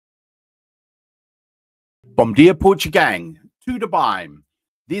Bom dia, Portugang, tudo bem.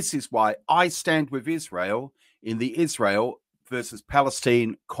 This is why I stand with Israel in the Israel versus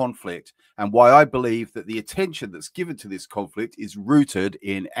Palestine conflict, and why I believe that the attention that's given to this conflict is rooted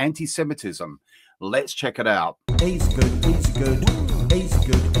in anti-Semitism. Let's check it out. A's good, A's good, A's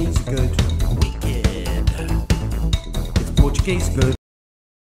good, A's good. Wicked. It's Portuguese good.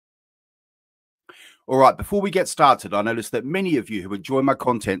 All right, before we get started, I noticed that many of you who enjoy my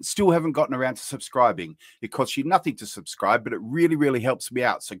content still haven't gotten around to subscribing. It costs you nothing to subscribe, but it really, really helps me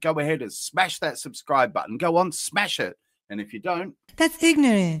out. So go ahead and smash that subscribe button. Go on, smash it. And if you don't, that's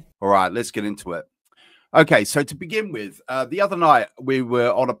ignorant. All right, let's get into it. Okay, so to begin with, the other night I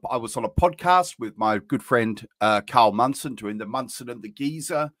was on a podcast with my good friend Carl Munson, doing the Munson and the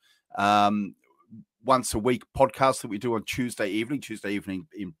Gaza once a week podcast that we do on Tuesday evening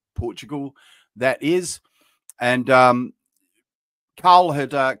in Portugal. That is, and Carl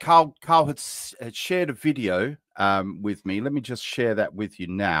had shared a video with me. Let me just share that with you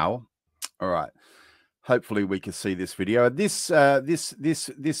now. All right, hopefully we can see this video. This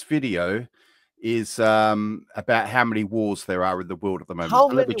video is about how many wars there are in the world at the moment. How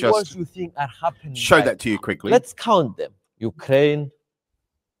many wars do you think are happening? Show right that to you now? quickly. Let's count them. Ukraine,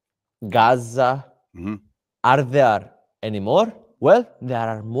 Gaza. Are there any more? Well, there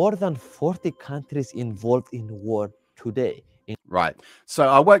are more than 40 countries involved in war today. Right. So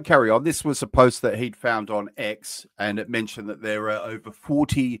I won't carry on. This was a post that he'd found on X, and it mentioned that there are over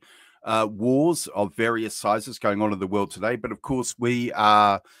 40 wars of various sizes going on in the world today. But of course, we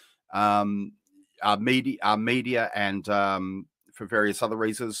are our media, and for various other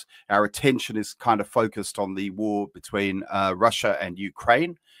reasons, our attention is kind of focused on the war between Russia and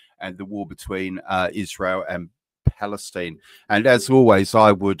Ukraine, and the war between Israel and Palestine. And as always,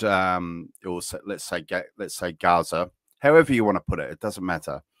 I would also let's say Gaza, however you want to put it, it doesn't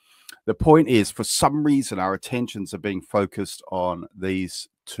matter. The point is, for some reason, our attentions are being focused on these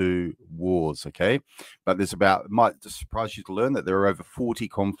two wars, okay? But there's about, it might surprise you to learn that there are over 40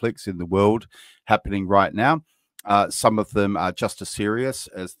 conflicts in the world happening right now. Some of them are just as serious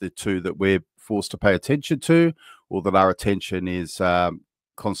as the two that we're forced to pay attention to, or that our attention is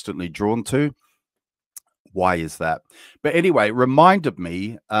constantly drawn to. Why is that? But anyway, it reminded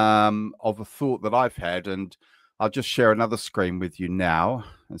me of a thought that I've had, and I'll just share another screen with you now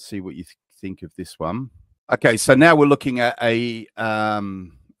and see what you think of this one. Okay, so now we're looking at a,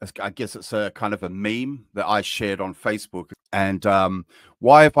 I guess it's a kind of a meme that I shared on Facebook. And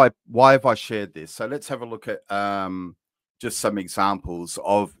why have I shared this? So let's have a look at just some examples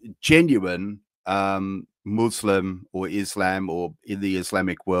of genuine Muslim or Islam or in the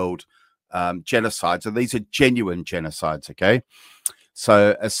Islamic world genocides, and these are genuine genocides. Okay,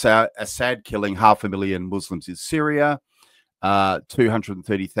 so Assad killing 500,000 Muslims in Syria,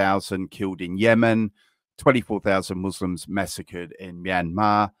 230,000 killed in Yemen, 24,000 Muslims massacred in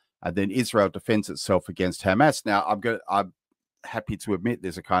Myanmar, and then Israel defends itself against Hamas. Now, I'm happy to admit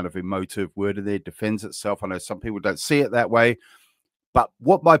there's a kind of emotive word in there, defends itself. I know some people don't see it that way, but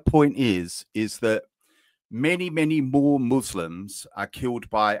what my point is that many, many more Muslims are killed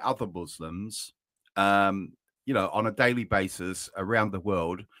by other Muslims, you know, on a daily basis around the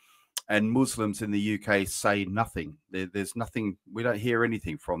world. And Muslims in the UK say nothing. There's nothing. We don't hear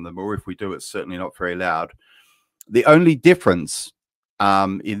anything from them, or if we do, it's certainly not very loud. The only difference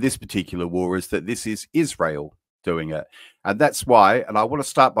in this particular war is that this is Israel doing it. And that's why, and I want to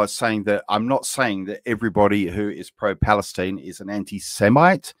start by saying that I'm not saying that everybody who is pro-Palestine is an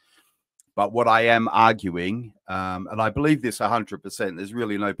anti-Semite. But what I am arguing, and I believe this 100%, there's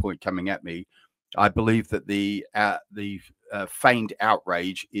really no point coming at me. I believe that the feigned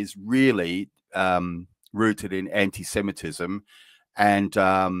outrage is really rooted in anti-Semitism, and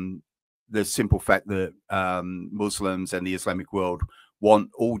the simple fact that Muslims and the Islamic world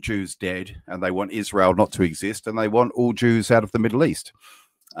want all Jews dead, and they want Israel not to exist, and they want all Jews out of the Middle East.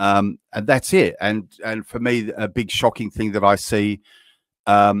 And that's it. And for me, a big shocking thing that I see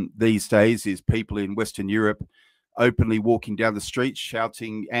these days is people in Western Europe openly walking down the streets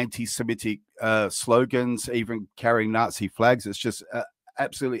shouting anti-Semitic slogans, even carrying Nazi flags. It's just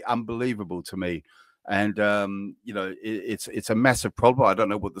absolutely unbelievable to me. And you know, it's a massive problem. I don't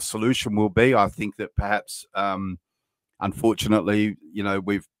know what the solution will be. I think that perhaps unfortunately, you know,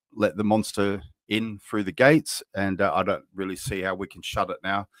 we've let the monster in through the gates, and I don't really see how we can shut it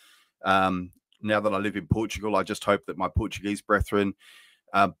now. Now that I live in Portugal, I just hope that my Portuguese brethren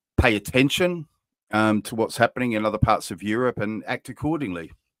pay attention to what's happening in other parts of Europe and act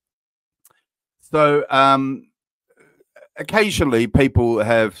accordingly. So occasionally people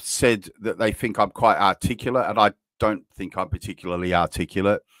have said that they think I'm quite articulate, and I don't think I'm particularly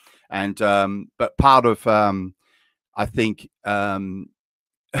articulate. And but part of I think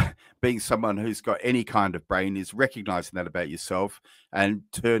being someone who's got any kind of brain is recognizing that about yourself and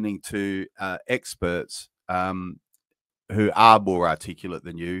turning to experts who are more articulate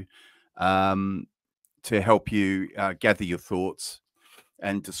than you to help you gather your thoughts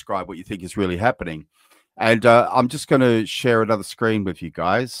and describe what you think is really happening. And I'm just going to share another screen with you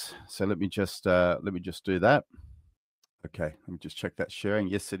guys. So let me just do that. Okay, let me just check that sharing.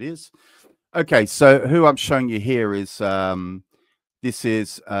 Yes, it is. Okay, so who I'm showing you here is this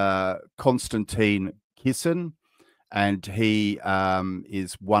is Konstantin Kisin, and he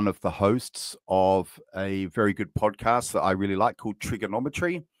is one of the hosts of a very good podcast that I really like called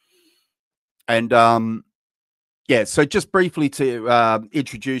Trigonometry. And yeah, so just briefly to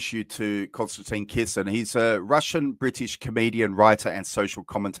introduce you to Konstantin Kisin. He's a Russian-British comedian, writer, and social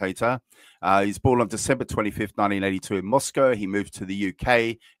commentator. He's born on December 25th, 1982 in Moscow. He moved to the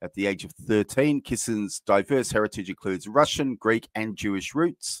UK at the age of 13. Kisin's diverse heritage includes Russian, Greek, and Jewish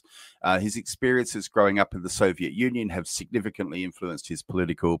roots. His experiences growing up in the Soviet Union have significantly influenced his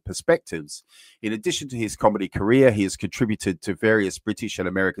political perspectives. In addition to his comedy career, he has contributed to various British and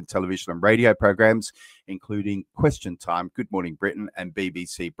American television and radio programs, including Question Time, Good Morning Britain, and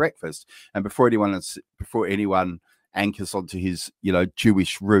BBC Breakfast. And before anyone anchors onto his,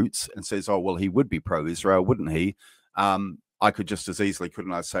 Jewish roots and says, oh, well, he would be pro-Israel, wouldn't he? I could just as easily,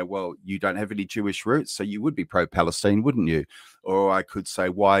 couldn't I say, well, you don't have any Jewish roots, so you would be pro-Palestine, wouldn't you? Or I could say,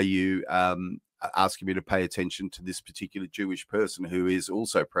 why are you asking me to pay attention to this particular Jewish person who is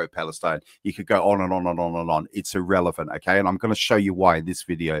also pro-Palestine? You could go on and on and on and on. It's irrelevant, okay? And I'm going to show you why in this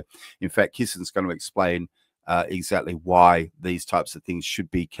video. In fact, Kisin's going to explain exactly why these types of things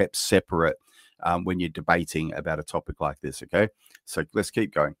should be kept separate when you're debating about a topic like this, okay? So let's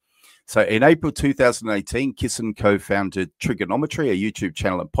keep going. So in April 2018, Kisin co-founded Trigonometry, a YouTube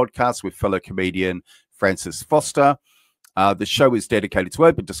channel and podcast with fellow comedian Francis Foster. The show is dedicated to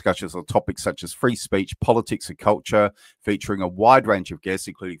open discussions on topics such as free speech, politics, and culture, featuring a wide range of guests,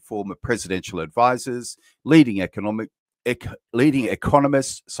 including former presidential advisors, leading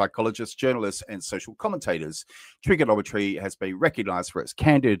economists, psychologists, journalists, and social commentators. Trigonometry has been recognized for its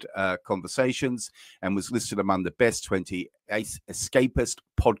candid conversations and was listed among the best 20 escapist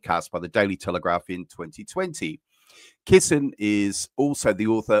podcasts by the Daily Telegraph in 2020. Kisin is also the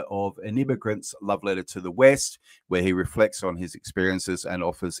author of An Immigrant's Love Letter to the West, where he reflects on his experiences and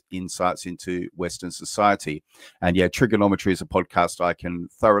offers insights into Western society. And yeah, Trigonometry is a podcast I can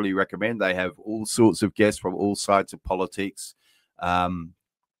thoroughly recommend. They have all sorts of guests from all sides of politics. And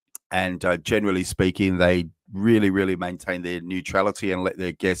generally speaking, they really maintain their neutrality and let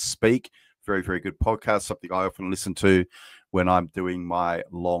their guests speak. Very, very good podcast, something I often listen to when I'm doing my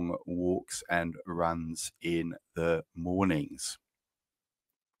long walks and runs in the mornings.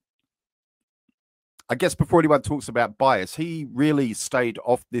 I guess before anyone talks about bias, he really stayed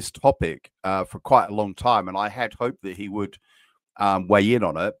off this topic for quite a long time, and I had hoped that he would weigh in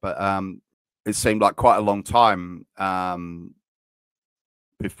on it, but it seemed like quite a long time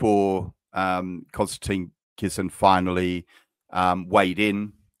before Konstantin Kisin finally weighed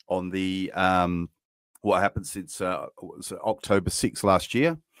in on the what happened since October 6th last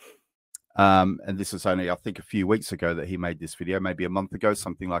year. And this is only, I think, a few weeks ago that he made this video, maybe a month ago,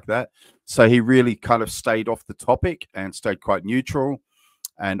 something like that. So he really kind of stayed off the topic and stayed quite neutral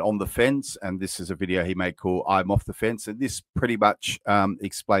and on the fence. And this is a video he made called I'm Off the Fence. And this pretty much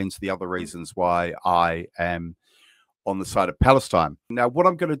explains the other reasons why I am on the side of Palestine. Now, what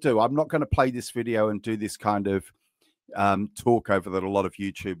I'm going to do, I'm not going to play this video and do this kind of talk over that a lot of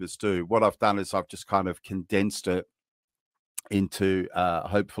YouTubers do. What I've done is I've just kind of condensed it into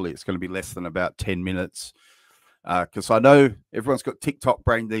hopefully it's going to be less than about 10 minutes because I know everyone's got TikTok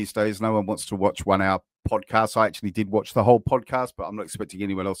brain these days. No one wants to watch 1 hour podcasts. I actually did watch the whole podcast, but I'm not expecting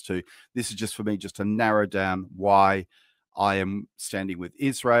anyone else to. This is just for me just to narrow down why I am standing with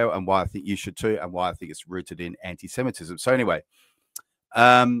Israel and why I think you should too, and why I think it's rooted in anti-Semitism. So anyway,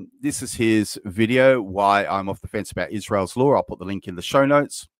 this is his video, Why I'm Off the Fence About Israel's Law. I'll put the link in the show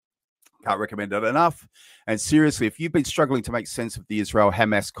notes. Can't recommend it enough. And seriously, if you've been struggling to make sense of the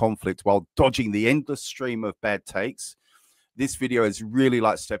Israel-Hamas conflict while dodging the endless stream of bad takes, this video is really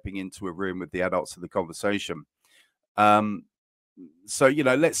like stepping into a room with the adults of the conversation. So,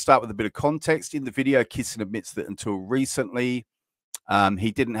 let's start with a bit of context. In the video, Kisin admits that until recently,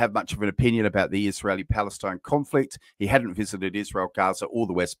 he didn't have much of an opinion about the Israeli-Palestine conflict. He hadn't visited Israel, Gaza, or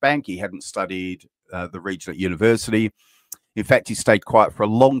the West Bank. He hadn't studied the region at university. In fact, he stayed quiet for a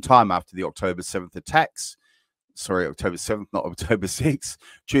long time after the October 7th attacks. Sorry, October 7th, not October 6th,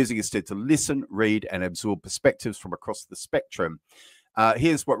 choosing instead to listen, read, and absorb perspectives from across the spectrum.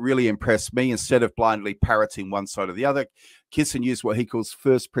 Here's what really impressed me. Instead of blindly parroting one side or the other, Kissen used what he calls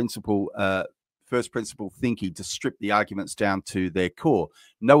first principle thinking to strip the arguments down to their core.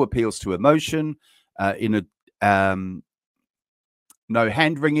 No appeals to emotion, no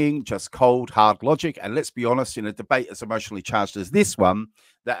hand-wringing, just cold, hard logic. And let's be honest, in a debate as emotionally charged as this one,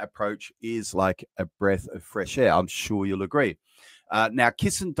 that approach is like a breath of fresh air. I'm sure you'll agree. Now,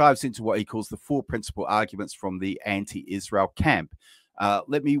 Kissen dives into what he calls the 4 principal arguments from the anti-Israel camp.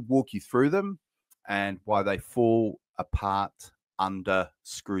 Let me walk you through them and why they fall apart under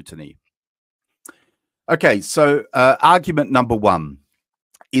scrutiny. Okay, so argument number 1.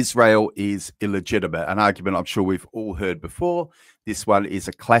 Israel is illegitimate, an argument I'm sure we've all heard before. This one is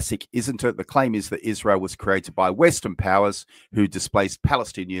a classic, isn't it? The claim is that Israel was created by Western powers who displaced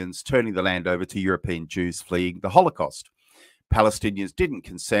Palestinians, turning the land over to European Jews fleeing the Holocaust. Palestinians didn't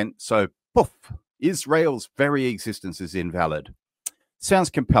consent, so poof, Israel's very existence is invalid. Sounds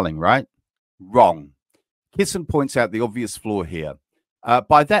compelling, right? Wrong. Kissen points out the obvious flaw here.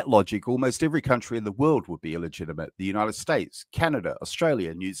 By that logic, almost every country in the world would be illegitimate. The United States, Canada,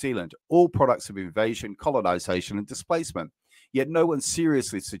 Australia, New Zealand, all products of invasion, colonization, and displacement. Yet no one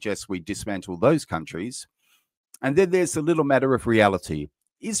seriously suggests we dismantle those countries. And then there's the little matter of reality.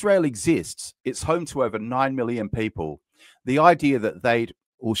 Israel exists. It's home to over 9 million people. The idea that they'd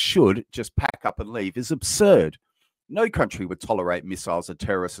or should just pack up and leave is absurd. No country would tolerate missiles and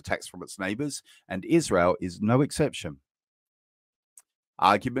terrorist attacks from its neighbors, and Israel is no exception.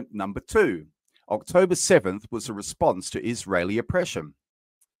 Argument number 2. October 7th was a response to Israeli oppression.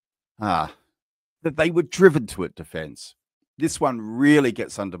 That they were driven to its defense. This one really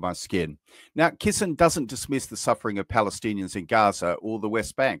gets under my skin. Now, Kissen doesn't dismiss the suffering of Palestinians in Gaza or the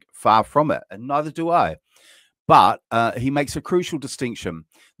West Bank. Far from it, and neither do I. But he makes a crucial distinction.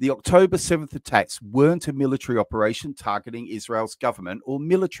 The October 7th attacks weren't a military operation targeting Israel's government or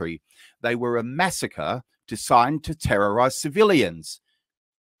military. They were a massacre designed to terrorize civilians.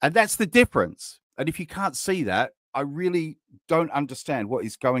 And that's the difference. And if you can't see that, I really don't understand what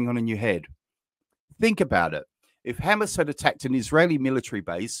is going on in your head. Think about it. If Hamas had attacked an Israeli military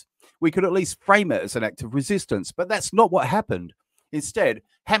base, we could at least frame it as an act of resistance. But that's not what happened. Instead,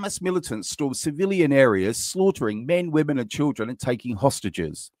 Hamas militants stormed civilian areas, slaughtering men, women, and children and taking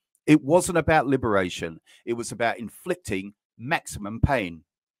hostages. It wasn't about liberation. It was about inflicting maximum pain.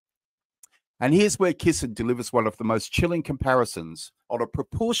 And here's where Kissen delivers one of the most chilling comparisons. On a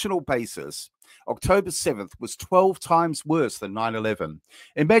proportional basis, October 7th was 12 times worse than 9/11.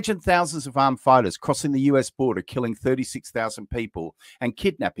 Imagine thousands of armed fighters crossing the US border, killing 36,000 people and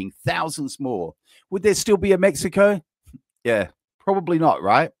kidnapping thousands more. Would there still be a Mexico? Yeah, probably not,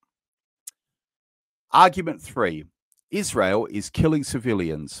 right? Argument 3. Israel is killing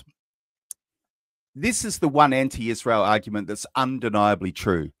civilians. This is the one anti-Israel argument that's undeniably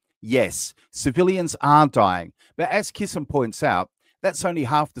true. Yes, civilians are dying, but as Kissen points out, that's only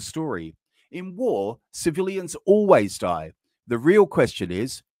half the story. In war, civilians always die. The real question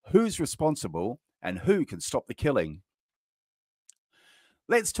is, who's responsible and who can stop the killing?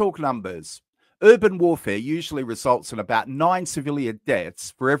 Let's talk numbers. Urban warfare usually results in about 9 civilian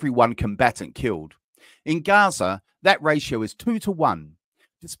deaths for every 1 combatant killed. In Gaza, that ratio is 2 to 1.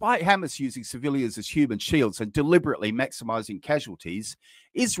 Despite Hamas using civilians as human shields and deliberately maximizing casualties,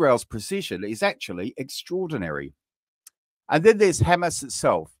 Israel's precision is actually extraordinary. And then there's Hamas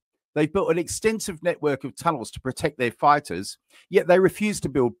itself. They've built an extensive network of tunnels to protect their fighters, yet they refuse to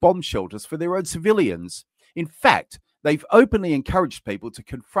build bomb shelters for their own civilians. In fact, they've openly encouraged people to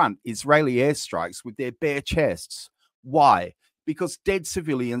confront Israeli airstrikes with their bare chests. Why? Because dead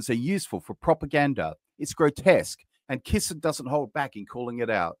civilians are useful for propaganda. It's grotesque. And Kissen doesn't hold back in calling it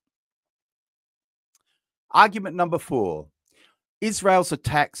out. Argument number 4. Israel's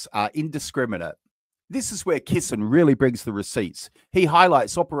attacks are indiscriminate. This is where Kissen really brings the receipts. He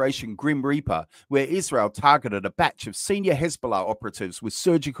highlights Operation Grim Reaper, where Israel targeted a batch of senior Hezbollah operatives with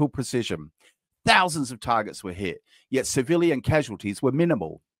surgical precision. Thousands of targets were hit, yet civilian casualties were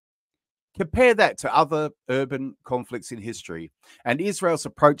minimal. Compare that to other urban conflicts in history, and Israel's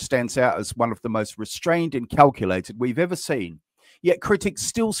approach stands out as one of the most restrained and calculated we've ever seen. Yet critics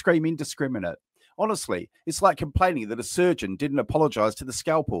still scream indiscriminate. Honestly, it's like complaining that a surgeon didn't apologize to the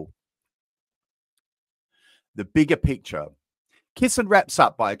scalpel. The bigger picture. Kissen wraps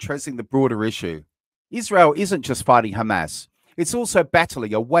up by addressing the broader issue. Israel isn't just fighting Hamas. It's also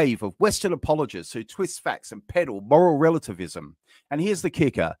battling a wave of Western apologists who twist facts and peddle moral relativism. And here's the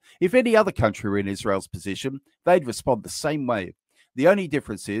kicker. If any other country were in Israel's position, they'd respond the same way. The only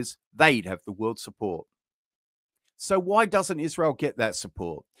difference is they'd have the world's support. So why doesn't Israel get that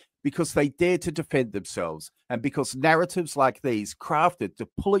support? because they dare to defend themselves, and because narratives like these, crafted to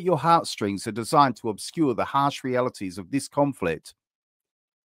pull at your heartstrings, are designed to obscure the harsh realities of this conflict.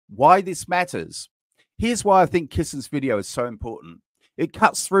 Why this matters? Here's why I think Kissen's video is so important. It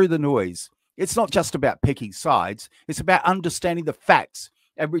cuts through the noise. It's not just about picking sides, it's about understanding the facts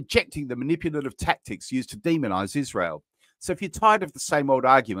and rejecting the manipulative tactics used to demonize Israel. So if you're tired of the same old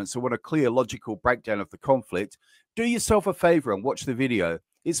arguments and want a clear, logical breakdown of the conflict, do yourself a favor and watch the video.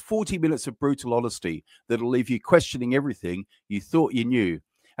 It's 40 minutes of brutal honesty that'll leave you questioning everything you thought you knew.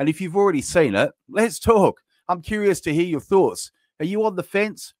 And if you've already seen it, let's talk. I'm curious to hear your thoughts. Are you on the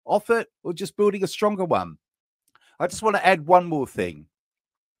fence, off it, or just building a stronger one? I just want to add one more thing.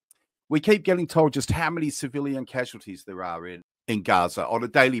 We keep getting told just how many civilian casualties there are in Gaza on a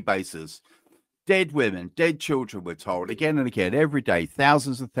daily basis. Dead women, dead children, we're told again and again, every day,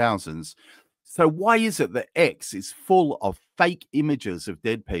 thousands and thousands. So why is it that X is full of fake images of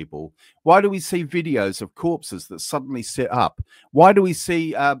dead people? Why do we see videos of corpses that suddenly sit up? Why do we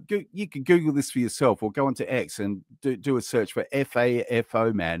see, you can Google this for yourself or go onto X and do a search for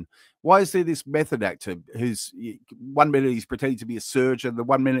FAFO man. Why is there this method actor who's 1 minute he's pretending to be a surgeon, the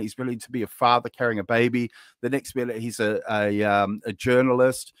 1 minute he's pretending to be a father carrying a baby, the next minute he's a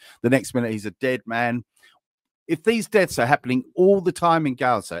journalist, the next minute he's a dead man? If these deaths are happening all the time in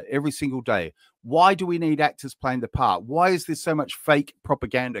Gaza, every single day, why do we need actors playing the part? Why is there so much fake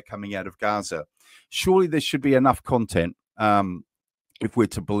propaganda coming out of Gaza? Surely there should be enough content if we're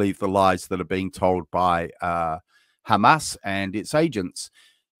to believe the lies that are being told by Hamas and its agents.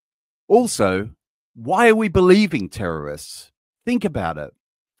 Also, why are we believing terrorists? Think about it.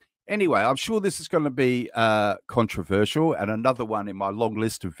 Anyway, I'm sure this is going to be controversial, and another one in my long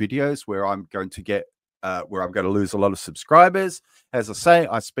list of videos where I'm going to lose a lot of subscribers. As I say,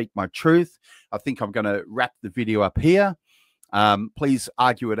 I speak my truth. I think I'm going to wrap the video up here. Please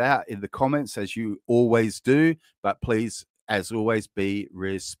argue it out in the comments as you always do, but please, as always, be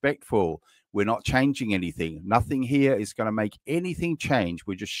respectful. We're not changing anything. Nothing here is going to make anything change.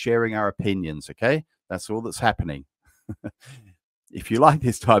 We're just sharing our opinions, okay? That's all that's happening. If you like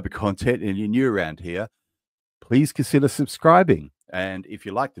this type of content and you're new around here, please consider subscribing. And if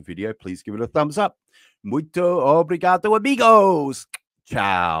you like the video, please give it a thumbs up. Muito obrigado, amigos.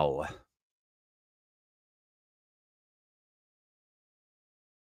 Ciao.